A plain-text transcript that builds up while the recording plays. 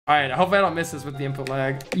All right, I hope I don't miss this with the input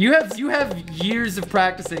lag. You have years of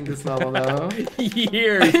practicing this level though.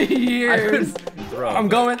 Years. Years. I'm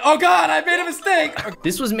going. Oh God, I made a mistake.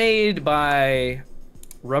 This was made by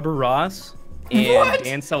Rubber Ross and What?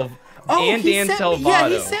 Dan Salvato. Yeah,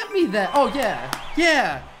 he sent me that. Oh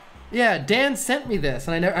yeah. Dan sent me this,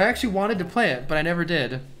 and I actually wanted to play it, but I never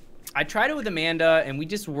did. I tried it with Amanda, and we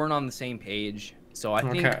just weren't on the same page. So I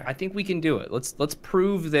think we can do it. Let's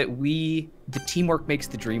prove that the teamwork makes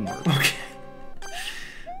the dream work.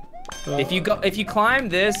 Okay. If you climb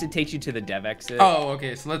this, it takes you to the dev exit. Oh,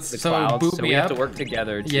 okay. So let's boot me we up. have to work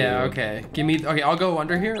together too. Yeah. Okay. Okay. I'll go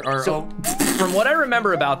under here. Or so, from what I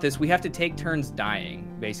remember about this, we have to take turns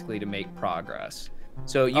dying basically to make progress.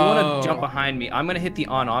 So you want to jump behind me. I'm gonna hit the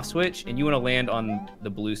on/off switch, and you want to land on the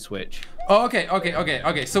blue switch. Oh, okay.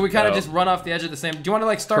 So we kind of just run off the edge of the same. Do you want to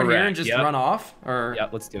like start here and just run off, or? Yeah,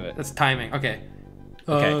 let's do it. That's timing. Okay.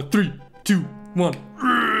 Okay. 3, 2, 1.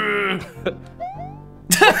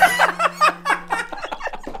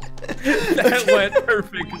 That went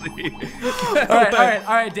perfectly.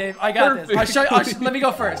 All right, Dave. I got this. Let me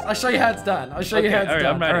go first. I'll show you how it's done. I'll show you how it's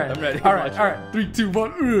done. I'm ready. All right. 3, 2,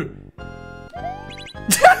 1.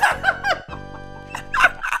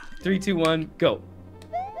 3, 2, 1, go.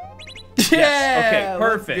 Yeah. Yes. Okay.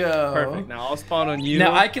 Perfect. Go. Perfect. Now I'll spawn on you.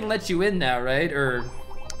 Now I can let you in now, right? Or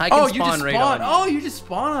I can spawn right on you. Oh, you just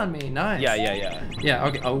spawn on me. Nice. Yeah. Yeah.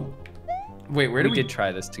 Okay. Oh. Wait. Where did we? We did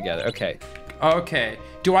try this together. Okay. Okay.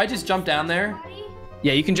 Do I just jump down there?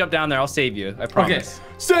 Yeah, you can jump down there. I'll save you. I promise.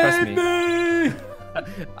 Okay. Save me.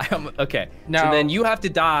 Okay. Now, so then you have to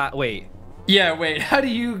die. Wait. Yeah. Wait. How do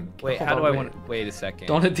you? Wait. How do I want? Wait a second.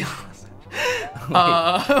 Don't hit the.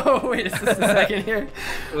 Wait a second here.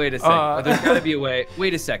 Wait a second. There's gotta be a way.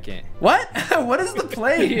 Wait a second. What? What is the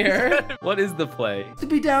play here? What is the play? To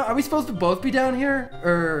be down? Are we supposed to both be down here,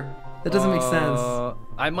 or that doesn't make sense?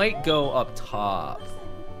 I might go up top.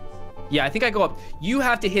 Yeah, I think I go up. You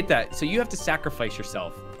have to hit that, so you have to sacrifice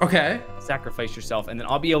yourself. Okay. Sacrifice yourself, and then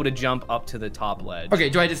I'll be able to jump up to the top ledge. Okay.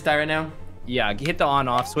 Do I just die right now? Yeah. Hit the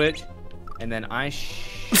on/off switch, and then I.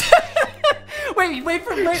 Wait, let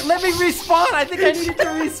me respawn. I think I needed to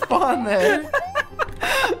respawn there.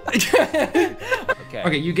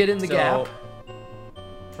 Okay, you get in the gap.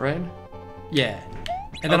 Right? Yeah.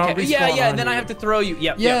 And then I'll respawn. Yeah, and then I have to throw you.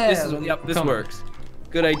 Yep, this works.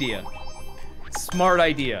 Good idea. Smart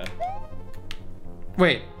idea.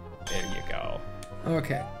 Wait. There you go.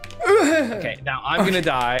 Okay. Okay, now I'm gonna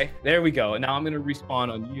die. There we go. Now I'm gonna respawn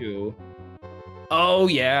on you. Oh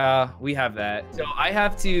yeah, we have that. So I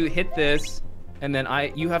have to hit this. And then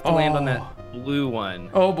you have to land on that blue one.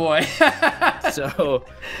 Oh boy. So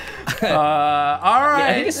all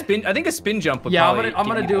right. Yeah, I think a spin jump would I'm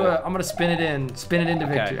gonna spin it into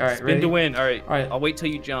victory. All right, spin ready? to win. All right. All right. I'll wait till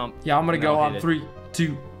you jump. Yeah, I'm gonna go on 3,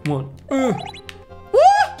 2, 1. Woo!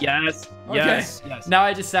 Yes. Okay. Yes. Now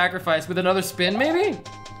I just sacrifice with another spin, maybe?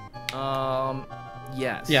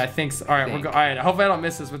 Yes. Yeah, I think so. All right, all right. I hope I don't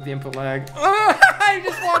miss this with the input lag. I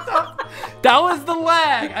just walked off. That was the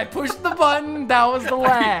lag. I pushed the button. That was the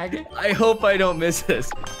lag. I hope I don't miss this.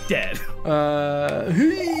 Dead.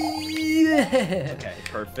 Okay,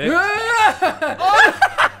 perfect.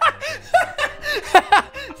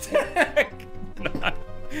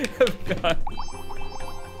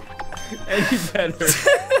 Any better?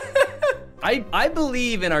 I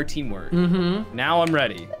believe in our teamwork. Now I'm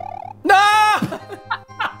ready. No!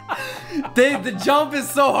 Dave, the jump is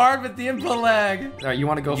so hard with the input lag. All right, you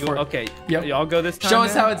want to go for it? Okay. Yep. I'll go this time. Show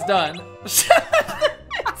us how it's done.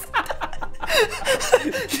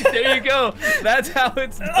 There you go. That's how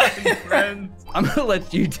it's done, friends. I'm gonna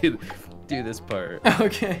let you do this part.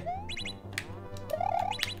 Okay.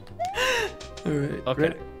 All right. Okay.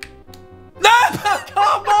 Ready? No!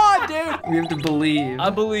 Come on, dude. We have to believe. I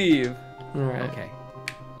believe. All right. Okay.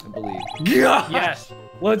 I believe. Yeah. Yes.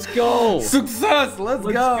 Let's go. Success. Let's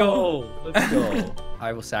go. Let's go.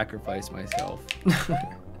 I will sacrifice myself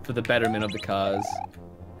for the betterment of the cause.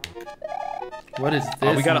 What is this?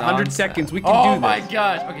 Oh, we got 100 nonsense? seconds. We can do this. Oh my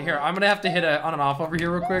gosh. Okay, here. I'm gonna have to hit a on and off over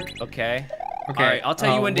here real quick. Okay. Okay. All right. I'll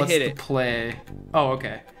tell you when to hit it. What's the play? Oh,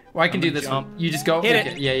 okay. Well, I can do this jump. one. You just go. Hit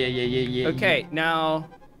it. Yeah. Okay. Now.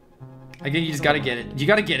 I think you just gotta get it. You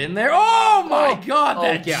gotta get in there. Oh my God!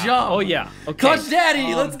 That jump. Oh yeah. Okay. Clutch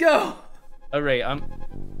Daddy. Let's go. All right.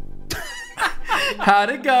 How'd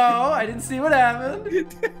it go? I didn't see what happened.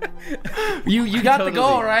 You got the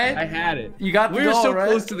goal, right? I had it. You got the goal, right? We're so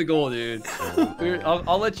close to the goal, dude.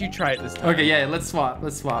 I'll let you try it this time. Okay, yeah, let's swap.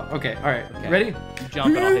 Okay, all right. Okay. Ready? You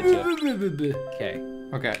jump and I'll hit you. Okay.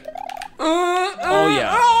 Okay. Oh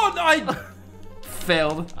yeah. Oh, no, I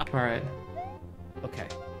failed. All right. Okay.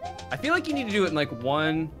 I feel like you need to do it in like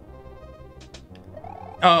one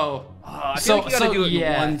Oh. I feel like you gotta do it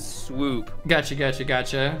in one swoop. Gotcha. Yeah, you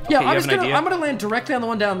I'm have an idea? gonna land directly on the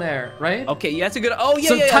one down there, right? Okay, yeah, that's a good. Oh yeah,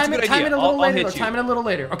 So yeah, time that's a good it idea. a little later. hit you. Time it a little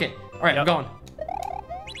later. Okay. All right, Yep. I'm going.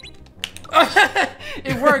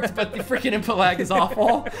 It worked, but the freaking input lag is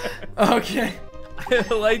awful. Okay.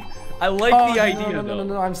 I like the idea.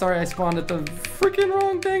 No. I'm sorry, I spawned at the freaking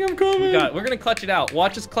wrong thing. I'm coming. We're gonna clutch it out.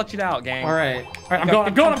 Watch us clutch it out, gang. All right. I'm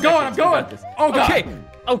going. Oh god. Okay.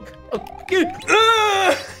 Oh.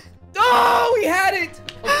 Oh, we had it.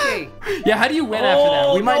 Okay. Yeah, how do you win after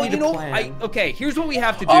that? We might need to plan. Okay, here's what we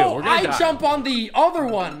have to do. Oh, We're gonna die. jump on the other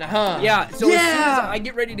one, huh? Yeah. So as soon as I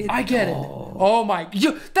get ready to hit. I get it. Oh my.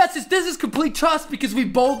 This is complete trust because we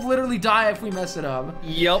both literally die if we mess it up.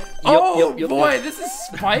 Yep. Boy, this is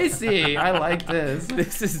spicy. I like this.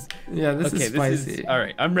 This is spicy. All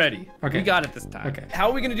right, I'm ready. Okay. We got it this time. Okay. How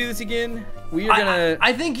are we gonna do this again? We are gonna.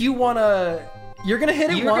 I think you're gonna hit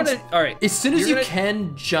it once. All right. As soon as you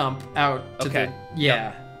can jump out to the.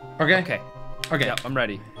 Yeah. Okay. Okay. Yep, I'm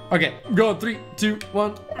ready. Okay. Go 3, 2,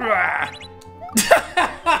 1.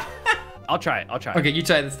 I'll try it. Okay, you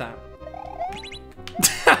try this time.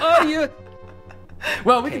 Oh, you.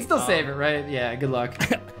 Well, we can still save it, right? Yeah. Good luck.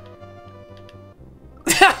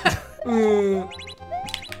 No,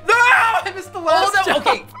 I missed the last jump.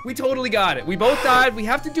 Okay, we totally got it. We both died. We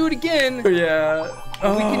have to do it again. Yeah.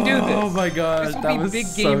 We can do this. Oh my god. This will be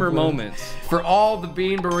big gamer moments. For all the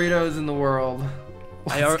bean burritos in the world.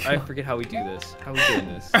 I forget how we do this. How are we doing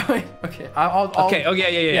this? Okay. I'll okay. Oh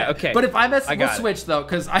yeah. Okay. But if I mess, we'll switch though,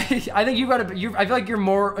 because I think you gotta. I feel like you're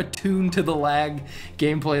more attuned to the lag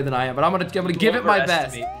gameplay than I am. But I'm gonna give it my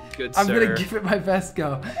best. I'm gonna give it my best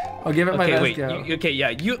go. I'll give it my best go. Okay. Yeah.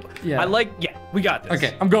 Yeah. We got this.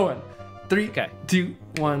 Okay. I'm going. 3, 2,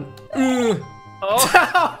 1. Oh,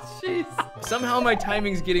 jeez. Somehow my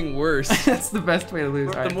timing's getting worse. That's the best way to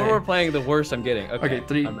lose. The more we're playing, the worse I'm getting. Okay.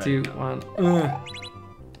 3, 2, 1.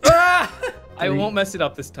 I won't mess it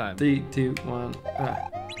up this time. 3, 2, 1.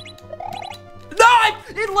 No!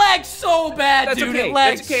 It lagged so bad, That's dude. Okay. It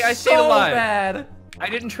lagged That's okay. I stayed alive. Bad. I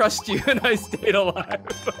didn't trust you, and I stayed alive.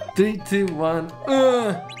 3, 2, 1.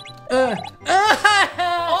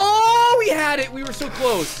 Oh, we had it. We were so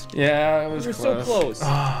close. Yeah, it was close. We were so close.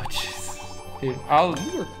 Oh, jeez. Dude,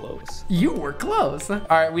 you were close. You were close. All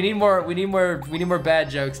right, we need more bad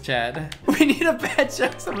jokes, Chad. We need a bad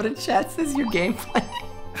joke. Someone in chat says your gameplay.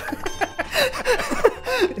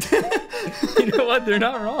 You know what? They're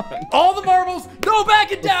not wrong. All the marbles, go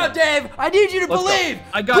back and down, Dave. I need you to believe.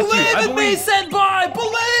 I got believe you. Believe in me, Senpai.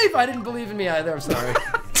 Believe. I didn't believe in me either. I'm sorry.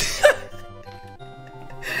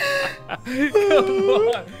 Come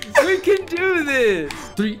on. We can do this.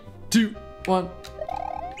 3, 2, 1.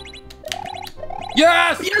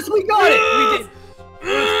 Yes! Yes, we got it. We did.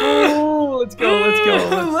 Let's go. Let's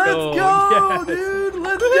go, dude.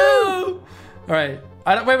 Let's go. All right.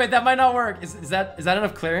 Wait. That might not work. Is that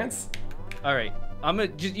enough clearance? All right.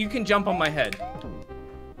 You can jump on my head.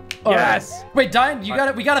 Yes. Right. Wait, Diane,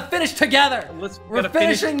 we gotta finish together. We're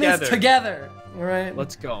finishing this together. All right.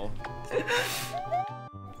 Let's go.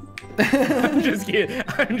 I'm just kidding.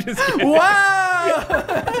 Wow!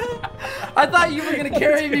 I thought you were gonna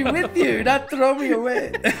carry me with you, not throw me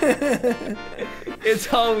away.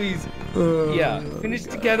 It's always, finish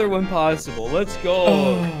together when possible. Let's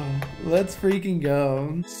go. Let's freaking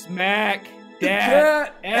go. Smack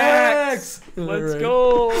that X. Let's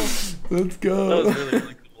go. Let's go. That was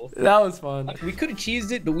really cool. That was fun. We could have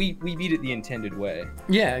cheesed it, but we beat it the intended way.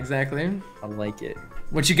 Yeah, exactly. I like it.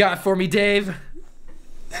 What you got for me, Dave?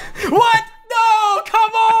 What? No!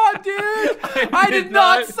 Come on, dude! I did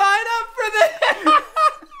not sign up for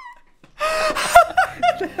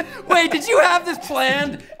this! Wait, did you have this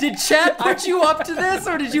planned? Did chat put you up to this,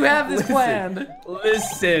 or did you have this planned?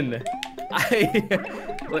 Listen.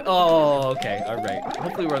 Oh, okay. All right.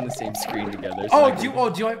 Hopefully we're on the same screen together. So do you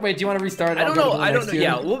want to restart? I don't know.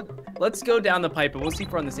 Yeah, let's go down the pipe and we'll see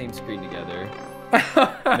if we're on the same screen together.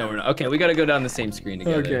 No, we're not. Okay, we gotta go down the same screen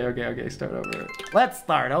together. Okay. Start over. Let's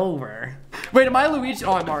start over. Wait, am I Luigi?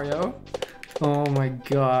 Oh, I'm Mario. Oh my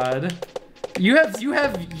god. You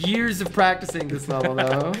have years of practicing this level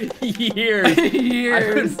though.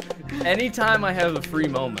 Years. Anytime I have a free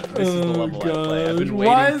moment, this is the level I play. I've been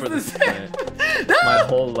waiting for this moment my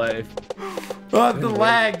whole life. Oh, the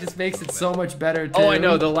lag just makes it so much better too. Oh, I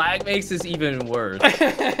know. The lag makes this even worse.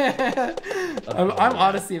 I'm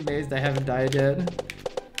honestly amazed I haven't died yet.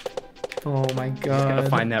 Oh my god. Just gotta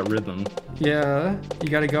find that rhythm. Yeah. You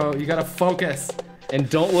gotta go. You gotta focus. And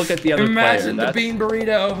don't look at the other Imagine the bean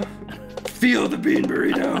burrito. Feel the bean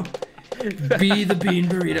burrito. Be the bean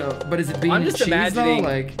burrito. But is it bean and cheese though?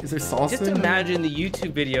 Like, is there salsa? Just imagine the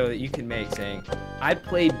YouTube video that you can make saying, I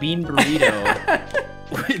play bean burrito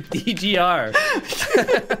with DGR.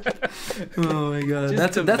 Oh my god.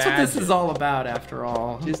 That's what this is all about after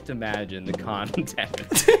all. Just imagine the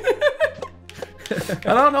content.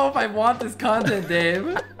 I don't know if I want this content, Dave.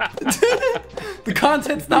 The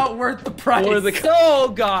content's not worth the price. Oh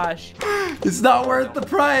gosh. It's not worth the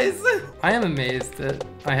price. I am amazed that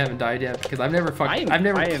I haven't died yet because I've never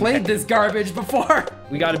played this garbage before.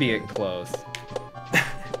 We gotta be getting close.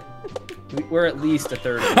 We're at least a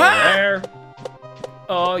third of the way there.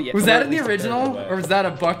 Oh yeah. Was that in the original or was that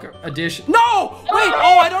a buck edition? No! Wait,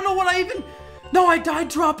 oh, I don't know what I even... No, I died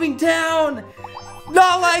dropping down.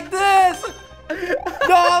 Not like this.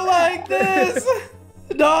 Not like this!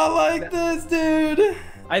 Not like this, dude!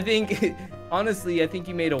 I think, honestly, I think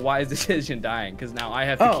you made a wise decision dying, because now I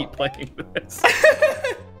have to keep playing this.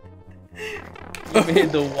 You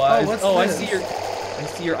made the wise... I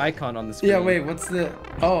see your icon on the screen. Yeah, wait, what's the...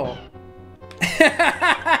 Oh.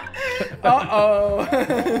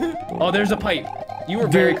 Uh-oh. Oh, there's a pipe. You were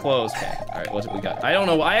very close. Okay, all right, what's what we got? I don't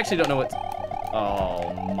know. I actually don't know what...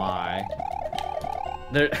 Oh, my.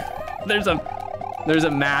 There's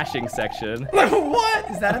a mashing section.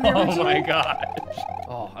 What? Is that in the original? Oh my gosh.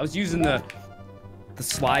 Oh, I was using the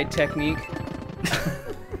slide technique.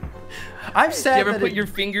 I'm sad. Do you ever put your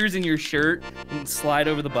fingers in your shirt and slide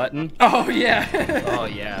over the button? Oh yeah. Oh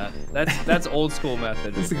yeah. That's old school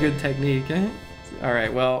method. It's a good technique, eh? All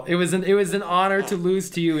right. Well, it was an honor to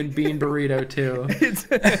lose to you in Bean Burrito too.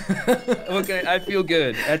 Okay, I feel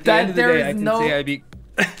good. At the end of the day, I can say I beat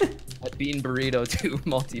Bean Burrito 2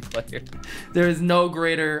 multiplayer. There is no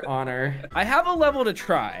greater honor. I have a level to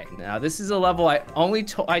try. Now, this is a level I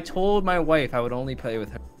told my wife I would only play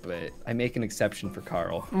with her, but I make an exception for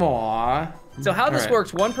Carl. Aww. So how this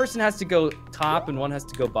works, one person has to go top and one has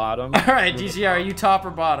to go bottom. All right, DGR, are you top or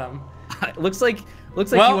bottom? looks like you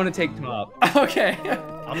want to take top. Okay.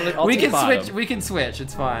 I'll take bottom. We can switch.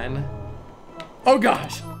 It's fine. Oh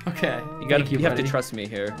gosh. Okay. You have to trust me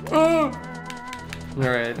here. Oh. All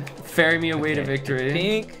right, ferry me away to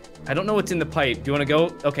victory. I don't know what's in the pipe. Do you want to go?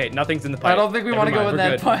 Okay, nothing's in the pipe. I don't think we want to go in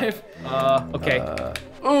that pipe. Okay.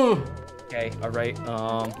 Ooh. Okay, all right.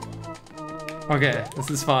 Okay, this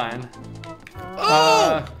is fine.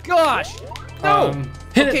 Oh gosh. No.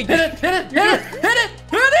 Hit it! Wait,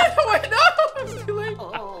 no! It's too late.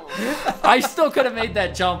 I still could have made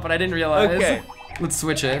that jump, but I didn't realize. Okay. Let's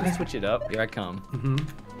switch it. Let's switch it up. Here I come.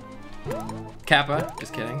 Kappa,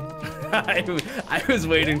 just kidding. I was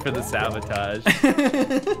waiting for the sabotage.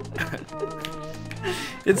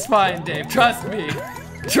 It's fine, Dave. Trust me.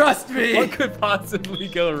 Trust me. What could possibly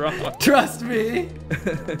go wrong? Trust me.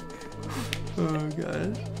 Oh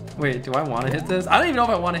god. Wait, do I want to hit this? I don't even know if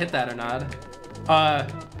I want to hit that or not. I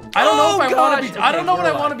don't know if I want to be. I don't know what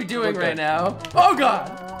I want to be doing right now. Oh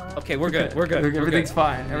god. Okay, we're good. We're good. Everything's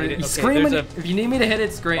fine. Scream if you need me to hit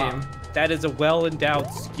it. Scream. Wow. That is a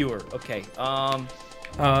well-endowed skewer. Okay.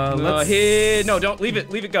 No, don't leave it.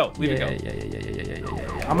 Leave it go. Leave it go.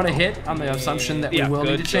 Yeah. I'm gonna hit on the assumption that we will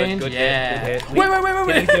need to change. Good, yeah. Hit. Wait.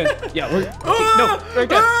 Yeah. We're. Okay, no. Right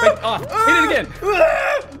there. Right off. Hit it again.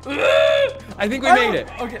 I think we made it.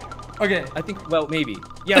 Okay. I think. Well, maybe.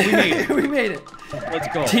 Yeah, we made it. We made it. Let's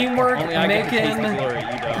go. Teamwork, Only I making get to taste the glory,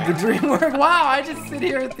 you don't. the dream work. Wow, I just sit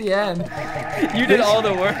here at the end. You did all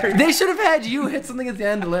the work. They should have had you hit something at the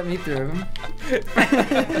end to let me through.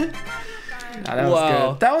 Nah, that was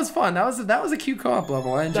good. That was fun. That was a cute co-op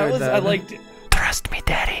level. I enjoyed that. I liked it. Trust me,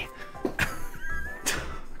 Daddy.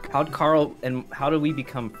 How'd Carl and how do we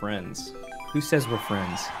become friends? Who says we're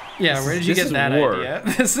friends? Yeah, where did you get that idea?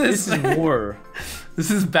 This is war.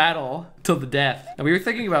 This is battle till the death. And we were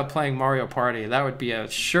thinking about playing Mario Party. That would be a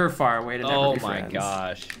surefire way to never be friends. Oh my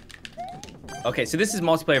gosh. Okay, so this is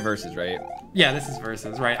multiplayer versus, right? Yeah, this is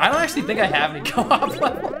versus, right? I don't actually think I have any co-op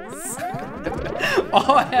levels.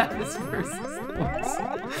 All I have is versus.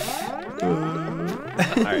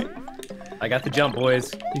 All right, I got the jump,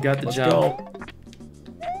 boys. You got the Let's jump. Go.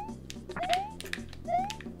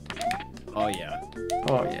 Oh yeah.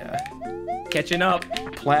 Oh yeah. Catching up.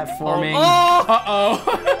 Platforming. Oh.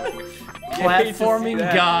 Platforming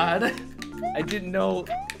god. I didn't know.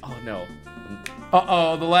 Oh no.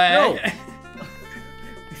 Uh-oh, the lag. No.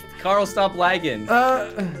 Carl, stop lagging.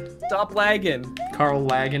 Stop lagging. Carl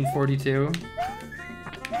lagging 42.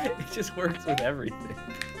 It just works with everything.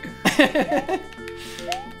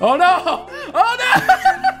 Oh no! Oh no!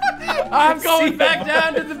 I'm going back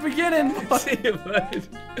down to the beginning. See you, bud.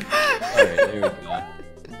 Alright, there we go.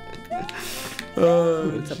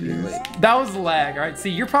 What's up here? Wait. That was the lag. All right, see,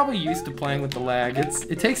 you're probably used to playing with the lag.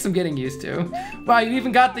 It takes some getting used to. Wow, you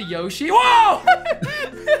even got the Yoshi. Whoa!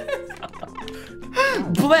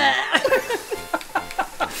 Blah!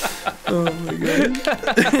 Oh my god.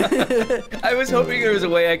 I was hoping there was a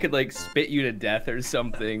way I could like spit you to death or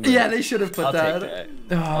something. Yeah, they should have put I'll that. take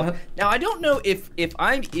that. Now I don't know if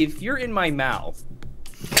you're in my mouth.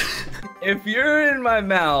 If you're in my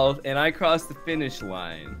mouth and I cross the finish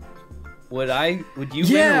line, would you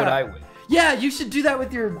win or would I win? Yeah, you should do that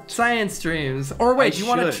with your science streams. Or wait, do you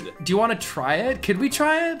want to try it? Could we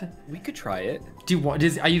try it? We could try it.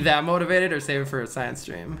 Are you that motivated, or save it for a science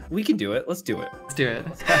stream? We can do it. Let's do it. Let's do it.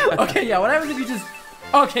 Okay, yeah. What happens if you just?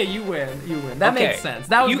 Okay, you win. You win. That makes sense.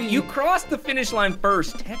 That would you crossed the finish line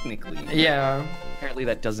first, technically. Yeah. Apparently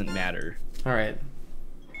that doesn't matter. All right.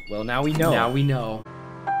 Well, now we know. Now we know.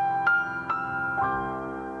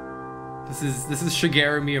 This is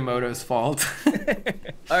Shigeru Miyamoto's fault.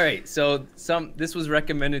 All right, so this was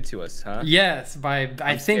recommended to us, huh? Yes, by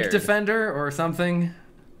I think scared. Defender or something.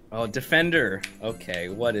 Oh, Defender. Okay,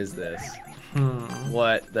 what is this?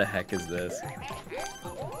 What the heck is this?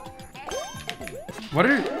 What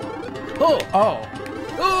are? Oh! Oh!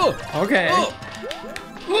 Oh! Okay. Oh!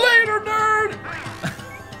 Later, nerd.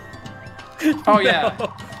 Oh yeah.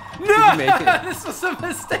 No! Did you make it? This was a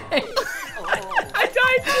mistake. I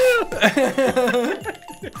died too!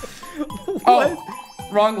 Oh,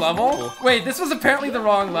 wrong level? Wait, this was apparently the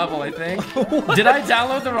wrong level, I think. Did I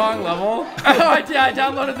download the wrong level? Oh, I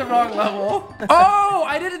downloaded the wrong level. Oh,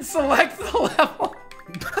 I didn't select the level.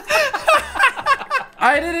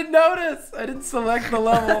 I didn't notice. I didn't select the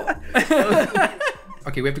level.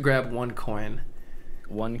 Okay, we have to grab one coin.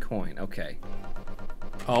 One coin, okay.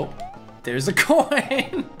 Oh, there's a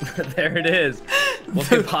coin. There it is. What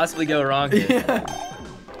could possibly go wrong here? Yeah.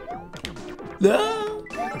 No.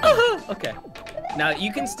 Okay. Now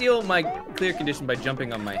you can steal my clear condition by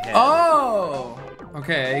jumping on my head. Oh.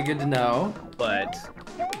 Okay, good to know. But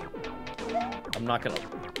I'm not gonna.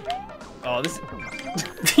 Oh, this.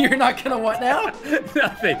 You're not gonna what now?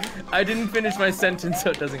 Nothing. I didn't finish my sentence,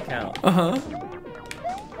 so it doesn't count. Uh-huh.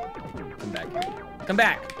 Come back here. Come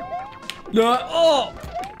back. No. Oh.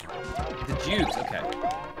 The jukes. Okay.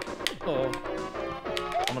 Oh.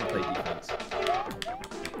 I'm gonna play defense.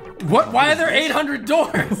 What? Why are there 800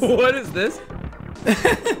 doors? What is this?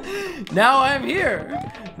 Now I'm here.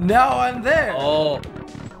 Now I'm there. Oh.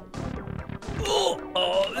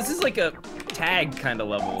 Oh, this is like a tag kind of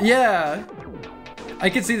level. Yeah. I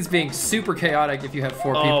can see this being super chaotic if you have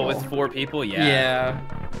 4 people. Oh, with 4 people? Yeah. Yeah.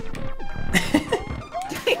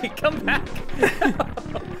 Hey, come back.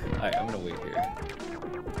 Alright, I'm gonna wait here.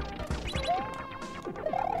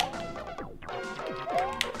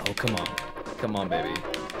 Oh, come on. Come on, baby.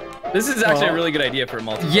 This is actually a really good idea for a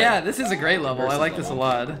multiplayer. Yeah, this is a great level. I like this a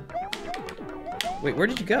lot. Wait, where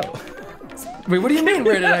did you go? Wait, what do you mean,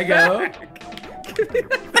 where did I go?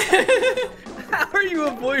 How are you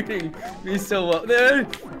avoiding me so well? There.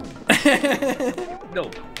 No.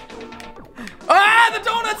 Ah, the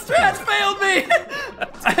donut strats failed me!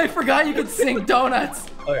 I forgot you could sing donuts.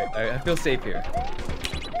 Alright, I feel safe here.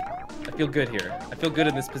 I feel good here. I feel good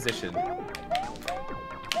in this position.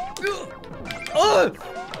 Oh!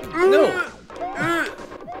 No!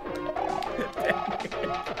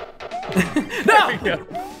 No!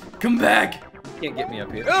 Come back! You can't get me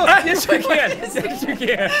up here. Oh, yes you can! Yes you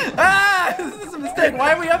can! Ah! This is a mistake.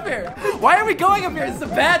 Why are we up here? Why are we going up here? It's a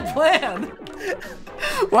bad plan.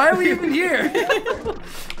 Why are we even here?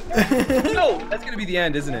 No! That's gonna be the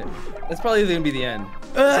end, isn't it? That's probably gonna be the end.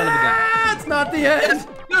 Son of a gun. It's not the end.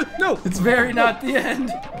 Yes. No! It's very not the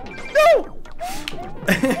end. No!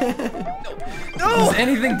 No! It's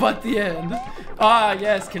anything but the end. Ah,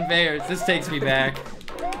 yes, conveyors. This takes me back.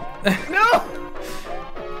 No!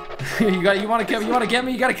 you wanna get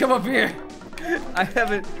me? You gotta come up here. I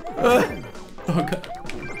haven't. Oh god.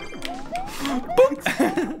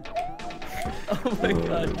 Oh my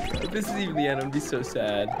god. If this is even the end, I'm gonna be so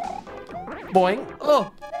sad. Boing.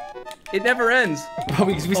 Oh! It never ends. Well,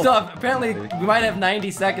 we still have, apparently, we might have 90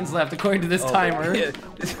 seconds left according to this timer. Yeah.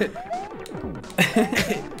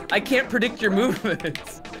 I can't predict your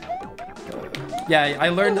movements. Yeah, I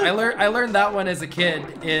learned that one as a kid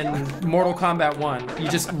in Mortal Kombat 1. You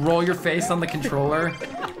just roll your face on the controller,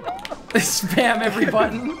 spam every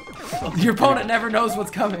button. Your opponent never knows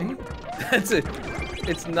what's coming. That's it.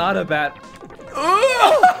 It's not a bad.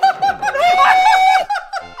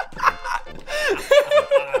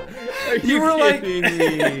 You were like,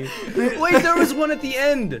 me? Wait, there was one at the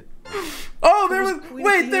end. Oh, there was.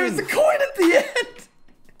 Wait, there was a coin at the end.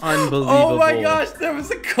 Unbelievable. Oh my gosh, there was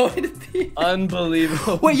a coin at the end.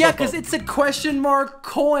 Unbelievable. Wait, yeah, because it said question mark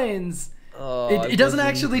coins. It doesn't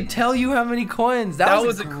actually tell you how many coins. That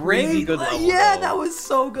was a crazy good level. Yeah, that was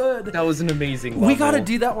so good. That was an amazing level. We gotta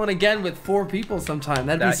do that one again with 4 people sometime.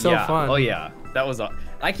 That'd be so fun. Oh yeah, that was.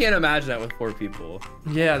 I can't imagine that with 4 people.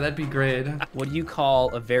 Yeah, that'd be great. What do you call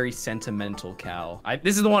a very sentimental cow?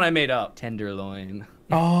 This is the one I made up. Tenderloin.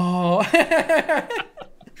 Oh.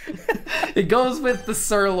 It goes with the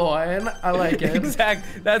sirloin. I like it.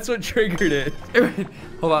 Exactly. That's what triggered it.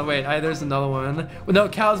 Hold on, wait. There's another one. Well, no,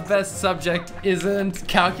 cow's best subject isn't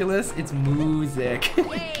calculus. It's music.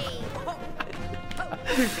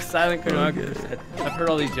 Silent chronographer said, I've heard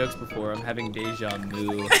all these jokes before. I'm having deja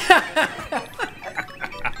vu.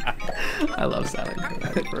 I love silent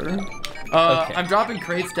chronographer. Okay. I'm dropping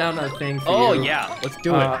crates down a thing for you. Oh yeah, let's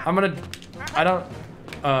do it.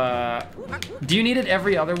 Do you need it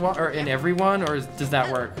every other one or in every one, or does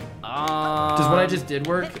that work? Does what I just did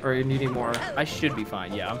work, or are you needing more? I should be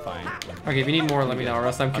fine. Yeah, I'm fine. Okay, if you need more, let me know, or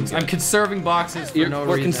else I'm conserving boxes for no reason.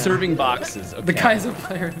 We're conserving boxes. Okay. The guy's a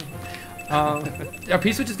player. Are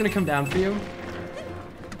P-switches gonna come down for you?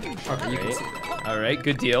 Okay, you can see. All right,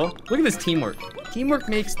 good deal. Look at this teamwork. Teamwork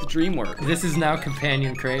makes the dream work. This is now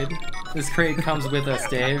companion crate. This crate comes with us,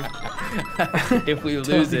 Dave. If we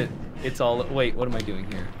lose it, it's all. Wait, what am I doing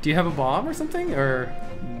here? Do you have a bomb or something, or?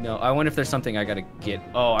 No, I wonder if there's something I gotta get.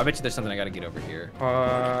 Oh, I bet you there's something I gotta get over here.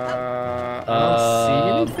 I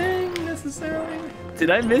don't see anything necessarily. Did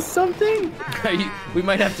I miss something? We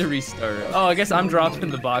might have to restart. Oh, I guess I'm dropping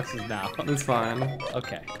the boxes now. That's fine.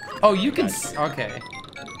 Okay. Oh, you can. Okay.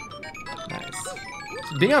 Nice.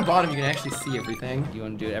 Being on bottom, you can actually see everything. You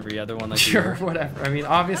want to do every other one like Sure, whatever. I mean,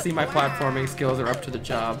 obviously my platforming skills are up to the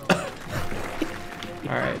job.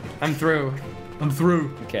 All right, I'm through. I'm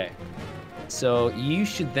through. Okay. So you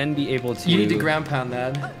should then be able to. You need to ground pound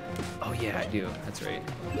that. Oh yeah, I do. That's right.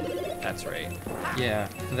 That's right. Yeah.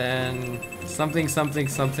 Then something, something,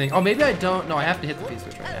 something. Oh, maybe I don't. No, I have to hit the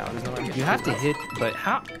P-switch right now. There's no way. You have to hit, but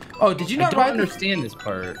how? Oh, did you not? I don't understand this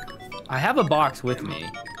part. I have a box with me.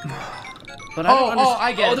 But I don't understand.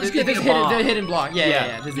 I get it. The hidden block.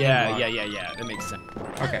 Yeah. That makes sense.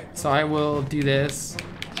 Okay, so I will do this.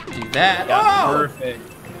 Do that. Yeah, perfect.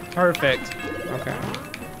 Perfect. Okay.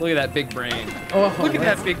 Look at that big brain. Oh, look at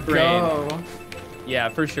that big brain. Go. Yeah,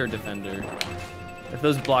 for sure, defender. If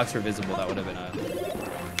those blocks were visible, that would have been a.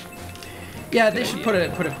 Yeah, they should put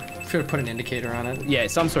an indicator on it. Yeah,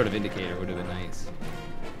 some sort of indicator would have been nice.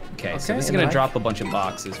 Okay, so this is gonna drop a bunch of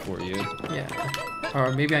boxes for you. Yeah.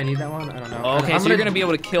 Or maybe I need that one. I don't know. Okay, so you're gonna be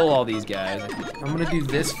able to kill all these guys. I'm gonna do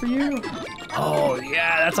this for you. Oh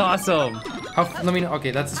yeah, that's awesome. Let me know.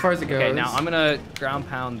 Okay, that's as far as it goes. Okay, now I'm gonna ground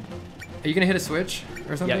pound. Are you gonna hit a switch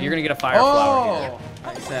or something? Yeah, you're gonna get a fire flower here.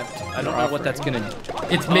 I accept. I don't know what that's gonna.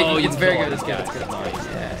 It's making. Oh, it's very good. It's good. Nice. It's good. Nice.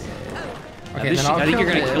 Yeah. Okay, then I think you're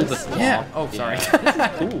gonna kill this wall. Yeah. Oh, sorry. Yeah.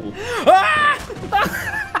 Cool.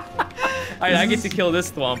 I get to kill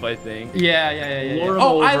this thwomp, I think. Yeah. Lure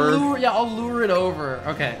Oh, over. I'll lure it over.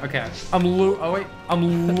 Okay. I'm luring.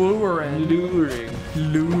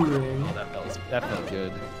 Luring. Oh, that felt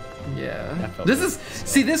good. Yeah.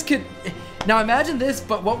 This could. Now imagine this,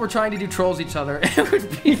 but what we're trying to do trolls each other. It would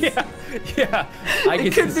be. Yeah.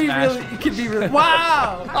 It could be really.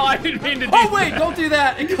 Wow. Oh, I didn't mean to do. Oh wait, don't do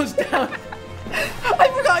that. It goes down. I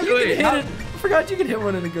forgot you can hit it. I forgot you can hit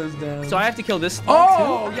one and it goes down. So I have to kill this.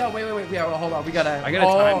 Oh, yeah. Wait. Yeah, well, hold on. I gotta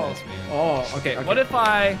time this, man. Oh, okay. What if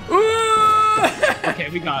I? Ooh! Okay,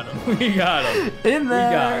 we got him. We got him. In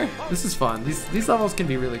there. This is fun. These levels can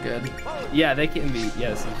be really good. Yeah, they can be.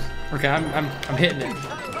 Yes. Okay, I'm hitting it.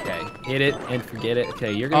 Okay, hit it and forget it.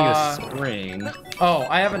 Okay, you're gonna go spring. Oh,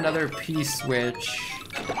 I have another P-switch.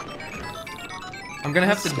 I'm gonna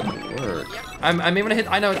have to work. I'm able to hit.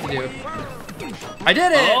 I know what to do. I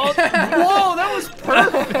did it! Oh, whoa, that was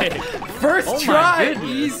perfect! First try,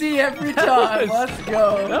 easy every time. Let's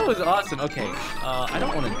go. That was awesome. Okay, I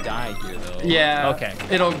don't want to die here though. Yeah. Okay.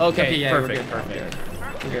 Okay. Yeah, perfect.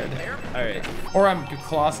 We're good. All right. Or I'm a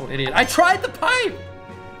colossal idiot. I tried the pipe,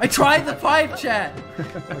 chat.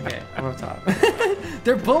 Okay, I'm up top.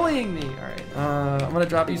 They're bullying me. All right. I'm gonna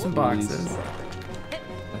drop you some boxes.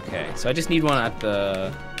 Okay, so I just need one at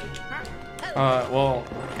the. Well,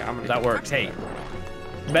 okay, I'm gonna. That works. Hey.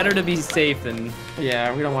 Better to be safe than.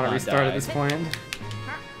 Yeah, we don't want to restart at this point.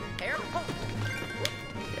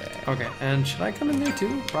 Okay, and should I come in there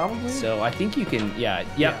too? Probably. So I think you can. Yeah.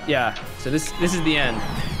 So this is the end.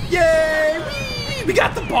 Yay! We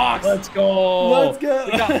got the box. Let's go. We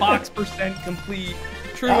got box percent complete.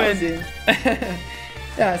 True ending.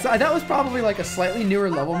 Yeah, so that was probably like a slightly newer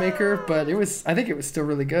level maker, but I think it was still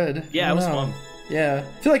really good. Yeah, it was fun. Yeah.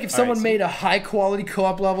 I feel like if someone made a high quality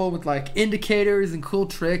co-op level with like indicators and cool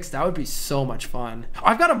tricks, that would be so much fun.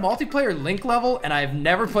 I've got a multiplayer Link level and I've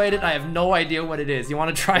never played it. I have no idea what it is. You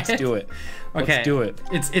want to try it? Let's do it. Okay. Let's do it.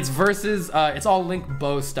 It's versus, it's all Link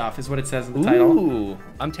bow stuff is what it says in the title. Ooh,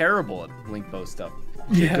 I'm terrible at Link bow stuff.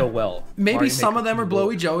 Should go well. Maybe some of them are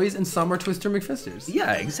Blowy Joeys and some are Twister McFisters.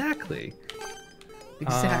 Yeah, exactly.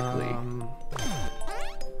 Exactly.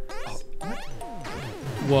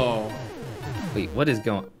 Whoa. Wait, what is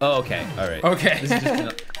going? Oh, okay. All right. Okay.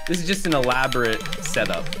 This is just an elaborate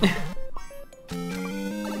setup.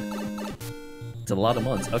 It's a lot of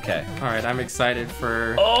months. Okay. All right, I'm excited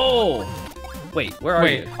for. Oh. Wait, where are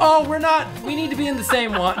you? Oh, we're not. We need to be in the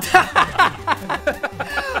same one.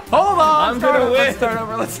 Hold on. I'm gonna win. Let's start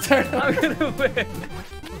over. Let's start over. I'm gonna win.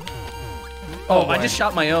 Oh, I just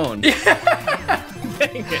shot my own. Dang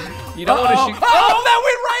it. You don't want to shoot. Oh, that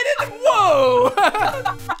went right in. Whoa.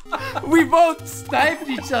 We both sniped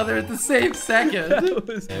each other at the same second.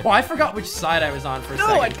 Oh, I forgot which side I was on for a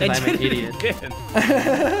second because I'm an idiot.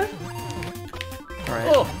 All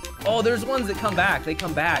right. Oh, there's ones that come back. They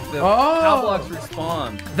come back. The power blocks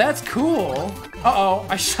respawn. That's cool. Uh-oh,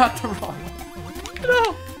 I shot the wrong one.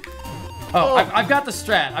 No. Oh, I've got the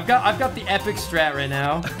strat. I've got the epic strat right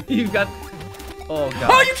now. You've got. Oh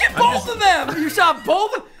god. Oh, you killed both of them. You shot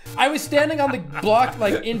both. I was standing on the block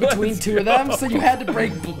like in between two of them, so you had to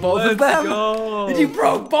break both of them. Go. And you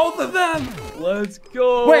broke both of them. Let's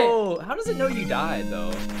go. Wait. How does it know you died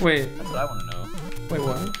though? Wait. That's what I want to know. Wait,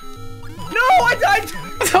 what? No, I died.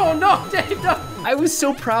 Oh no, Dave, no. I was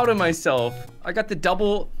so proud of myself. I got the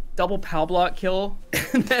double PAL block kill,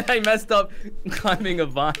 and then I messed up climbing a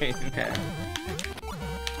vine. Okay.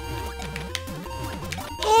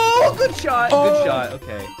 Oh, good shot. Oh. Good shot.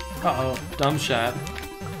 Okay. Uh-oh, dumb shot.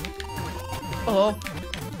 Oh.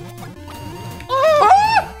 Oh!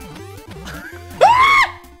 Ah!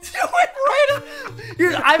 Ah! You went right in.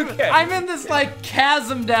 Dude, I'm in this like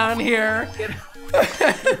chasm down here.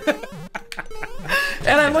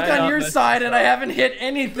 And I look on your side and I haven't hit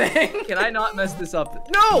anything. Can I not mess this up?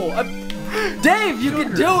 No! Dave, you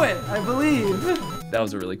can do it, I believe. That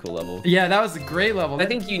was a really cool level. Yeah, that was a great level. I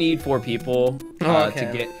think you need 4 people to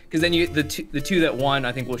get, because then the two that won,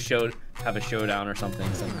 I think will have a showdown or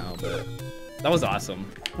something somehow. But that was awesome.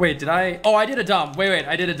 Wait, did I? Oh, I did a dumb. Wait,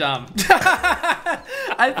 I did a dumb.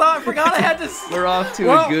 I forgot I had to. We're off to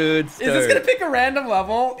a good start. Is this gonna pick a random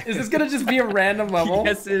level? Is this gonna just be a random level?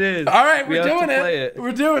 Yes, it is. All right, we're doing it.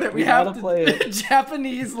 We're doing it. We have to play it.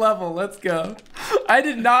 Japanese level. Let's go. I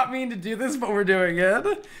did not mean to do this, but we're doing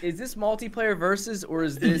it. Is this multiplayer versus or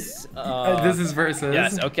is this? This is versus.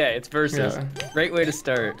 Yes. Okay, it's versus. Yeah. Great way to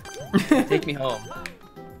start. Take me home.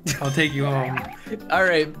 I'll take you home. All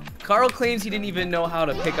right. Carl claims he didn't even know how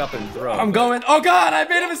to pick up and throw. I'm going. Oh God, I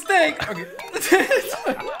made a mistake. Okay.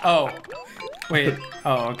 Oh. Wait.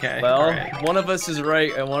 Oh, okay. Well, one of us is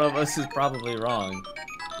right and one of us is probably wrong.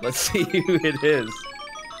 Let's see who it is.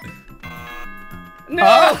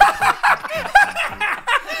 No!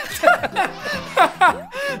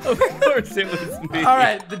 Of course it was me. All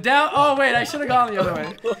right, the down. Oh wait, I should have gone the other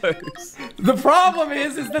way. Of course. The problem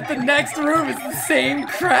is that the next room is the same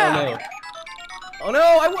crap. Oh no!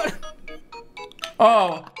 I won.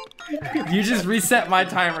 Oh, you just reset my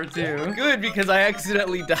timer too. Good, because I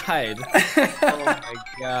accidentally died. Oh my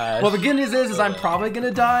gosh. Well, the good news is I'm probably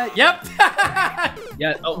gonna die. Yep.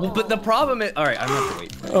 Yeah. Oh, well, but the problem is, all right, I'm gonna have to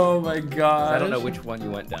wait. Oh my god. I don't know which one you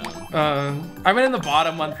went down. I went in the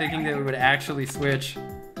bottom one thinking that it would actually switch.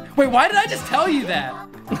 Wait, why did I just tell you that?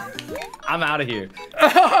 I'm out of here.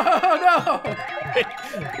 Oh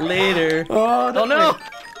no. Later. Oh no. Oh, no.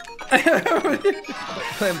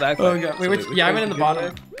 I'm back. Oh god. Wait, which? Yeah, I went in the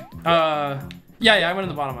bottom. Yeah, I went in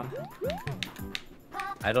the bottom one.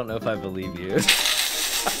 I don't know if I believe you.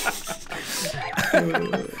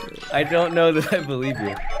 I don't know that I believe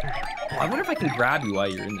you. Oh, I wonder if I can grab you while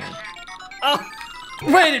you're in there. Oh!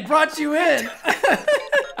 Wait, it brought you in!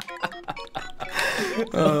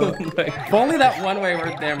 Oh my if only that one way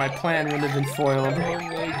worked there, my plan wouldn't have been foiled. Oh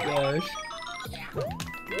my gosh.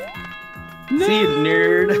 No. See you,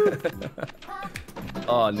 nerd.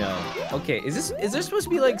 Oh no. Okay, is there supposed to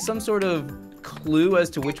be like some sort of clue as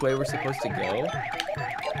to which way we're supposed to go?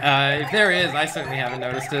 If there is, I certainly haven't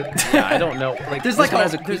noticed it. Yeah, I don't know. Like there's this like one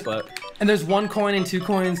has a clue, but and there's 1 coin and 2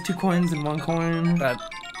 coins, 2 coins and 1 coin.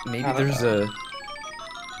 Maybe there's a.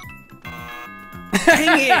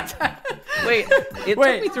 Dang it! Wait, it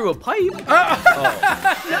took me through a pipe.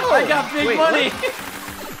 Oh. No, I got big money.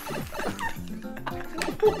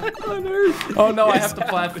 What on earth? Oh no, I have to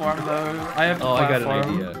platform though. I have to platform. I got an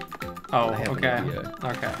idea. Oh, okay.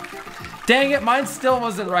 Okay. Dang it, mine still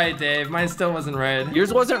wasn't right, Dave. Mine still wasn't right.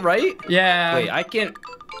 Yours wasn't right? Yeah. Wait, I can't.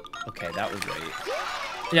 Okay, that was right.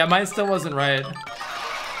 Yeah, mine still wasn't right.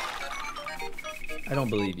 I don't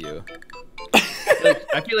believe you.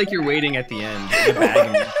 I feel like you're waiting at the end. You're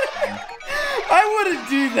bagging me. I wouldn't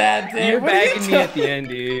do that, Dave. You're bagging me at the end,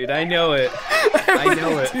 dude. I know it. I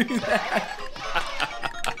know it. Do that.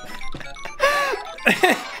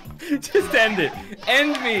 Just end it.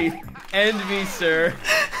 End me. End me, sir.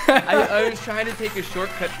 I was trying to take a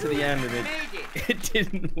shortcut to the end and it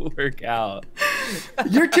didn't work out.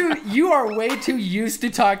 You are way too used to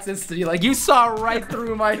toxicity. Like, you saw right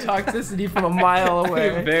through my toxicity from a mile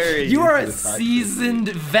away. You are a seasoned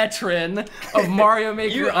veteran of Mario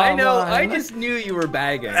Maker Online. I know, I just knew you were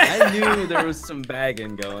bagging. I knew there was some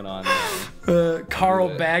bagging going on there. Carl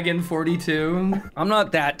Baggin 42. I'm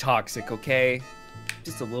not that toxic, okay?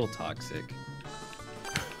 Just a little toxic.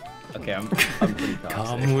 Okay, I'm pretty toxic.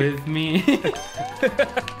 Come with me.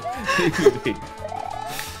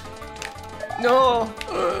 No.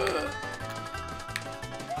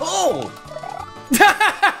 Oh.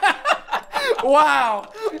 Wow.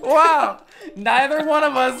 Wow. Neither one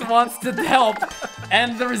of us wants to help,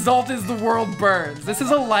 and the result is the world burns. This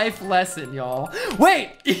is a life lesson, y'all.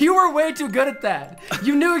 Wait, you were way too good at that.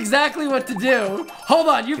 You knew exactly what to do. Hold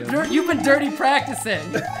on, you've been dirty practicing.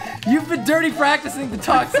 You've been dirty practicing the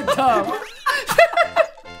toxic tub.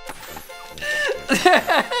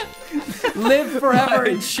 Live forever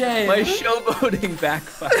in shame. My showboating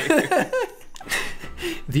backfired.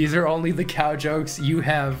 These are only the cow jokes you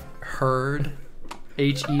have heard.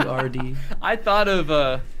 H-E-R-D. I thought of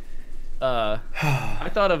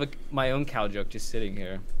my own cow joke just sitting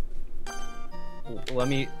here. Let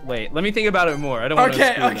me think about it more. I don't want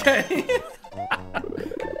to Okay.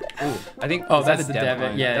 Ooh, I think. Oh, that's the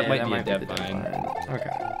Devin. Yeah, that might might be a be the Devine.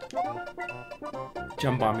 Okay.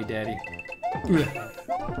 Jump on me, daddy.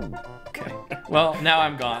 Okay. Well, now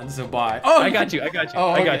I'm gone, so bye. Oh, I got you. Oh,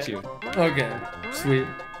 okay. I got you. Okay. Sweet.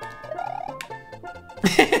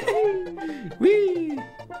 Whee!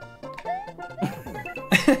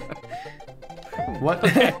 What?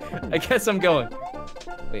 Okay, I guess I'm going.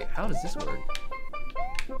 Wait, how does this work?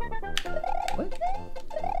 What?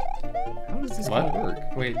 How does this gonna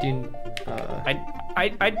work? Wait, do you,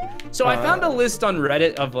 So I found a list on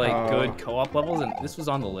Reddit of like good co-op levels, and this was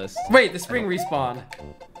on the list. Wait, the spring respawn.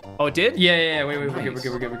 Oh, it did? Yeah. Wait, Nice.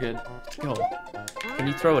 we're good. Let's go. Can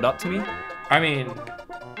you throw it up to me? I mean.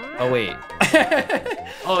 Oh wait.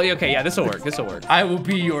 Oh, okay, yeah, this'll work. I will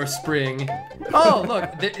be your spring. Oh, look,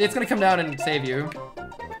 it's gonna come down and save you.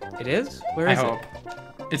 It is? Where is it? I hope.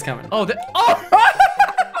 It's coming. Oh,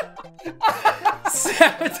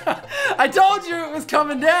 Sabotage. I told you it was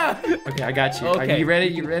coming down. Okay, I got you. Okay. Are you ready?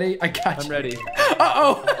 You ready? I got you. I'm ready.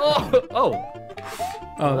 Uh-oh.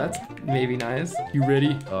 Oh, that's maybe nice. You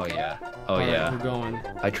ready? Oh, yeah. Oh, All yeah. right, we're going.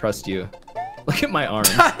 I trust you. Look at my arms.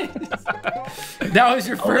 That was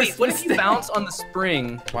your first what if mistake. you bounce on the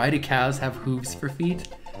spring? Why do cows have hooves for feet?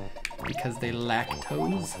 Because they lack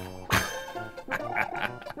toes.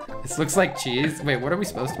 This looks like cheese. Wait, what are we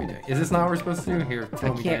supposed to be doing? Is this not what we're supposed to do? Here,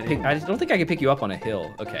 throw me, I just don't think I can pick you up on a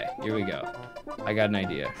hill. Okay, here we go. I got an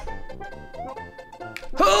idea.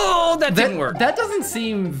 Oh, that didn't work. That doesn't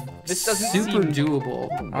seem super doable.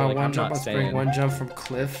 Like, One I'm jump not on spring, saying. one jump from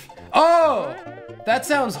cliff. Oh! That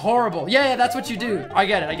sounds horrible. Yeah, that's what you do. I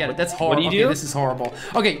get it. That's horrible. What do you do? This is horrible.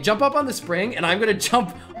 Okay, jump up on the spring, and I'm gonna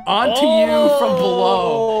jump onto you from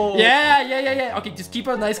below. Yeah. Okay, just keep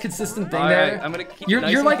a nice consistent thing there. I'm gonna keep You're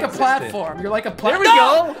nice and like a consistent. platform. You're like a platform. There we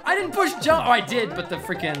go. I didn't push jump. Oh, I did, but the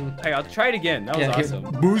freaking. Hey, I'll try it again. That was Here, awesome.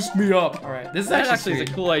 boost me up. All right, this is That actually is a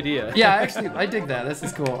sweet. cool idea. Yeah, actually, I dig that. This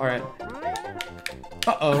is cool. All right.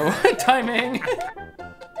 Uh-oh, timing.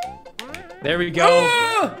 There we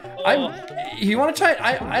go. You want to try it?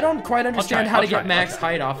 I don't quite understand how to get max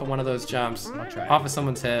try. height off of one of those jumps. I'll try. Off of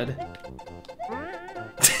someone's head.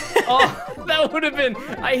 Oh, that would have been.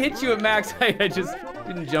 I hit you at max height. I just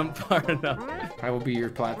didn't jump far enough. I will be your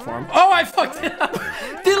platform. Oh, I fucked it up.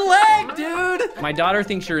 The leg, dude. My daughter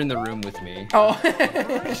thinks you're in the room with me. Oh.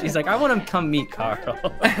 She's like, I want to come meet Carl.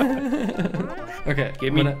 Okay.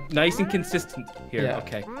 Give me nice and consistent here. Yeah.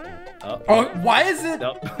 Okay. Oh, why is it?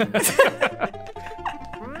 Nope.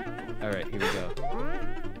 All right, here we go.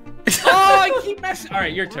 Oh, I keep messing. All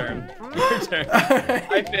right, your turn. Your turn.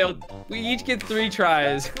 I failed. We each get 3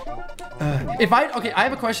 tries. Okay, I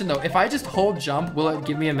have a question though. If I just hold jump, will it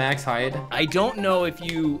give me a max height? I don't know if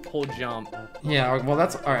you hold jump. Yeah, well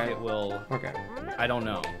that's all right. It will. Okay. I don't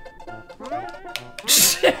know.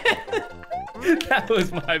 Shit. That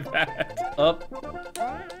was my bad. Up.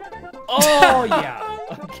 Oh, yeah.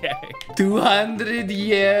 Okay. 200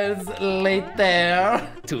 years later.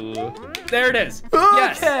 There it is.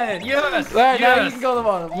 Okay. Yes. Right, now Yes. you can go to the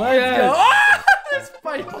bottom. Let's go. Ah! There's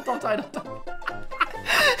spiders. Don't die.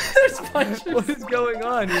 There's spiders. What is going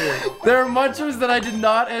on here? There are munchers that I did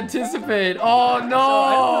not anticipate. Oh no! So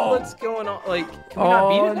I don't know what's going on. Like, can we not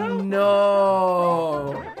beat it now?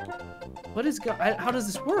 No! What is how does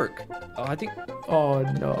this work? Oh, I think Oh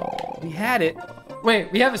no! we had it.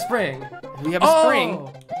 Wait, we have a spring. We have a spring.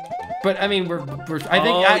 But I mean, we're I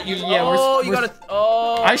think you gotta.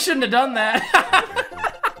 Oh. I shouldn't have done that.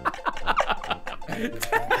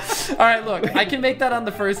 All right, look, I can make that on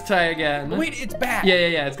the first try again. Wait, it's back.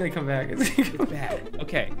 Yeah, it's gonna come back. It's back.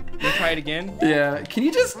 Okay, we'll try it again. Yeah, can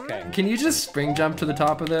you just spring jump to the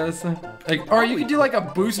top of this? Like, or you can do like a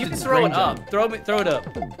boosted You can throw it jump. up. Throw it up.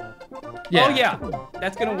 Yeah. Oh yeah,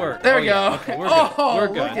 that's gonna work. There we go. Yeah. Okay, we're good. Oh, We're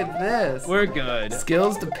good. look at this. We're good.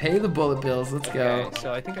 Skills to pay the bullet bills. Let's go. Okay,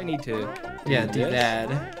 so I think I need to. Do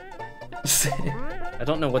that. I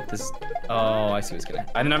don't know what this. Oh, I see what's gonna.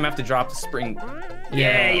 And then I'm gonna have to drop the spring.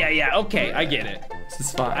 Yeah. Okay, I get it. This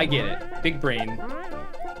is fine. I get it. Big brain.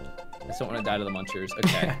 I just don't want to die to the munchers.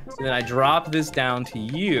 Okay. So then I drop this down to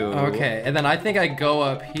you. Okay, and then I think I go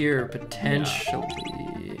up here potentially.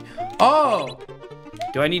 Yeah. Oh!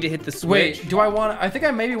 Do I need to hit the switch? Wait, do I want? I think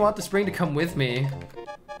I maybe want the spring to come with me.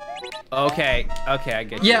 Okay, I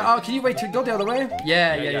get you. Yeah. Oh, can you wait to go the other way?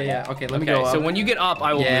 Yeah. Okay, let me go up. So when you get up,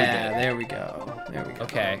 I will move it. Yeah, there we go.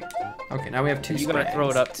 Okay. Okay, now we have two. You're gonna throw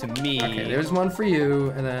it up to me. Okay, there's one for you,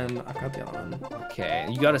 and then I've got the other one. Okay,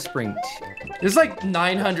 you got a spring. There's like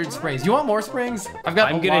 900 springs. You want more springs? I'm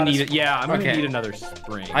gonna need it. Yeah, I'm gonna need another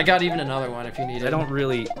spring. I got even another one if you need it. I don't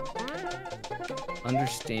really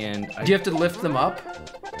understand. Do you have to lift them up?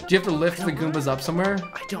 Do you have to lift the Goombas up somewhere?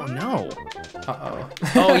 I don't know. Uh-oh.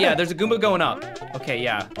 Oh, yeah, there's a Goomba going up. Okay,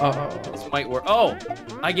 yeah. Uh-oh. This might work. Oh,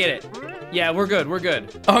 I get it. Yeah, we're good.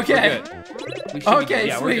 Okay. We're good. Okay,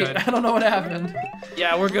 yeah, sweet. We're good. I don't know what happened.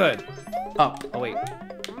 Yeah, we're good. Up. Oh, wait.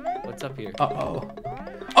 What's up here? Uh-oh.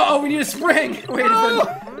 Uh-oh, we need a spring. Wait,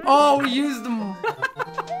 oh, we used them.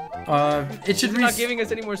 It should not giving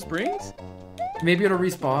us any more springs? Maybe it'll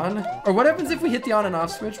respawn. Or what happens if we hit the on and off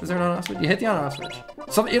switch? Was there an on and off switch? You hit the on and off switch.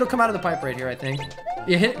 So it'll come out of the pipe right here, I think.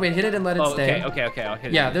 You hit it and let it stay. Okay, I'll hit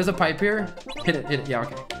it. Yeah, there's a pipe here. Hit it. Yeah,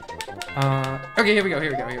 okay. Okay, here we go.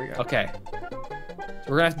 Okay. So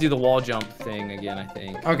we're gonna have to do the wall jump thing again, I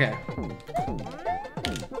think. Okay.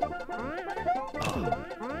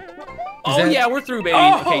 Oh yeah, we're through, baby.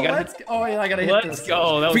 Oh, okay, yeah, I gotta hit this. Let's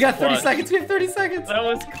go. That was we got clutch. 30 seconds. We have 30 seconds. That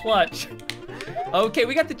was clutch. Okay,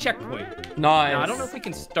 we got the checkpoint. Nice. Now, I don't know if we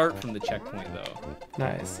can start from the checkpoint though.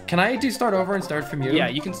 Nice. Can I do start over and start from you? Yeah,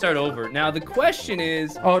 you can start over. Now the question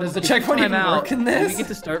is. Oh, does the checkpoint even work in this? Do we get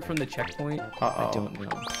to start from the checkpoint? Uh-oh. I don't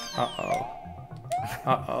know.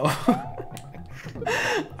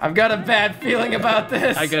 I've got a bad feeling about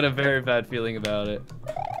this. I got a very bad feeling about it.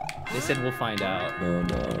 They said we'll find out. Oh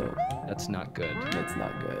no. That's not good. That's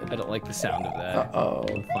not good. I don't like the sound of that. Uh-oh.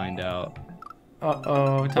 We'll find out.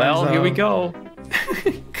 Uh-oh. Well, here we go.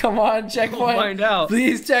 Come on, checkpoint. We'll find out.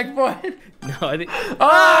 Please, checkpoint. No, I think.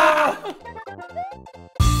 Ah!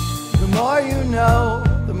 The more you know,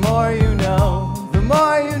 the more you know, the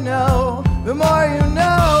more you know, the more you